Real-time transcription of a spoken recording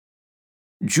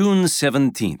June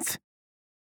 17th.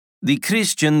 The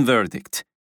Christian verdict: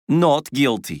 not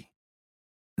guilty.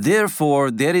 Therefore,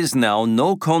 there is now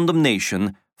no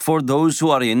condemnation for those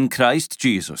who are in Christ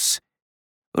Jesus.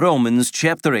 Romans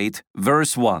chapter 8,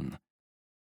 verse 1.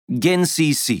 Gen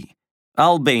CC,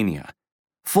 Albania.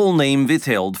 Full name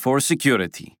withheld for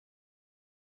security.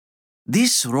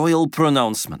 This royal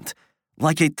pronouncement,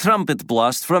 like a trumpet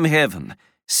blast from heaven,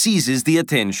 seizes the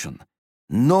attention.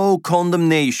 No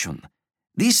condemnation.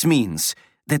 This means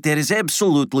that there is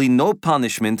absolutely no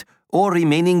punishment or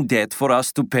remaining debt for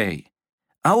us to pay.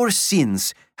 Our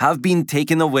sins have been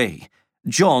taken away.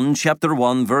 John chapter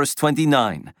 1 verse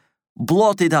 29.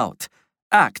 Blotted out.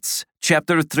 Acts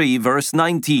chapter 3 verse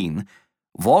 19.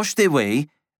 Washed away.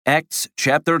 Acts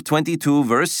chapter 22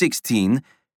 verse 16.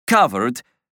 Covered.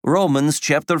 Romans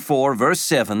chapter 4 verse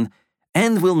 7.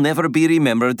 And will never be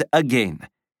remembered again.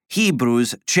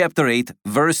 Hebrews chapter 8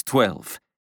 verse 12.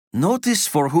 Notice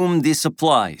for whom this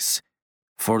applies.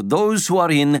 For those who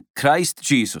are in Christ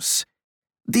Jesus.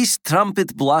 This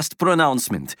trumpet blast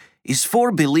pronouncement is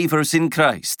for believers in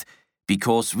Christ,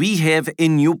 because we have a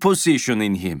new position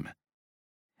in Him.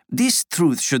 This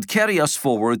truth should carry us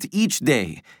forward each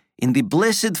day in the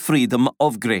blessed freedom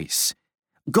of grace.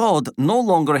 God no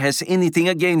longer has anything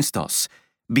against us,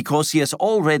 because He has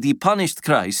already punished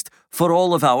Christ for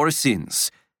all of our sins,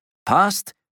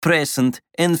 past, present,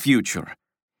 and future.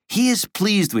 He is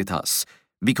pleased with us,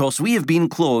 because we have been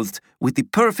clothed with the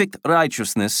perfect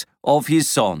righteousness of His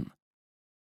Son.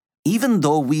 Even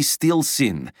though we still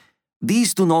sin,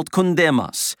 these do not condemn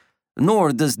us,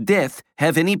 nor does death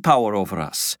have any power over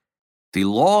us. The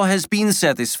law has been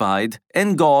satisfied,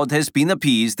 and God has been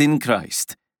appeased in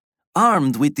Christ.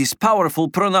 Armed with this powerful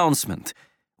pronouncement,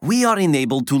 we are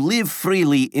enabled to live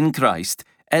freely in Christ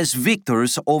as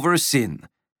victors over sin.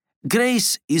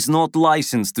 Grace is not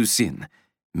licensed to sin.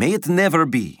 May it never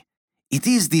be. It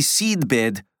is the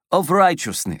seedbed of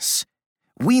righteousness.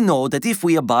 We know that if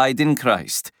we abide in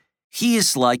Christ, He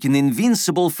is like an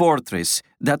invincible fortress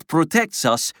that protects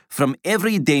us from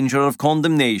every danger of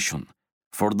condemnation.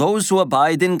 For those who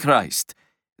abide in Christ,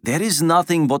 there is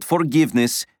nothing but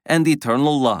forgiveness and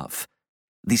eternal love.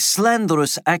 The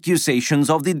slanderous accusations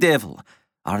of the devil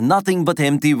are nothing but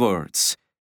empty words.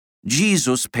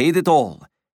 Jesus paid it all,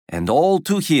 and all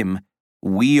to Him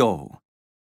we owe.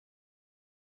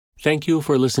 Thank you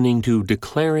for listening to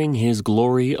Declaring His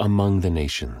Glory Among the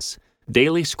Nations,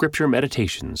 daily scripture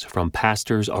meditations from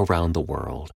pastors around the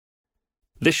world.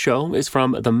 This show is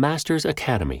from the Masters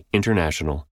Academy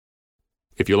International.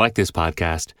 If you like this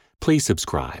podcast, please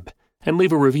subscribe and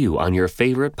leave a review on your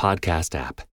favorite podcast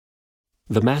app.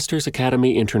 The Masters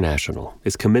Academy International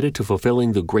is committed to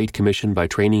fulfilling the Great Commission by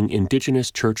training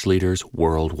Indigenous church leaders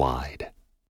worldwide.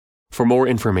 For more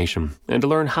information and to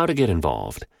learn how to get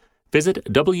involved, visit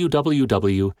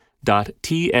www.tmai.org.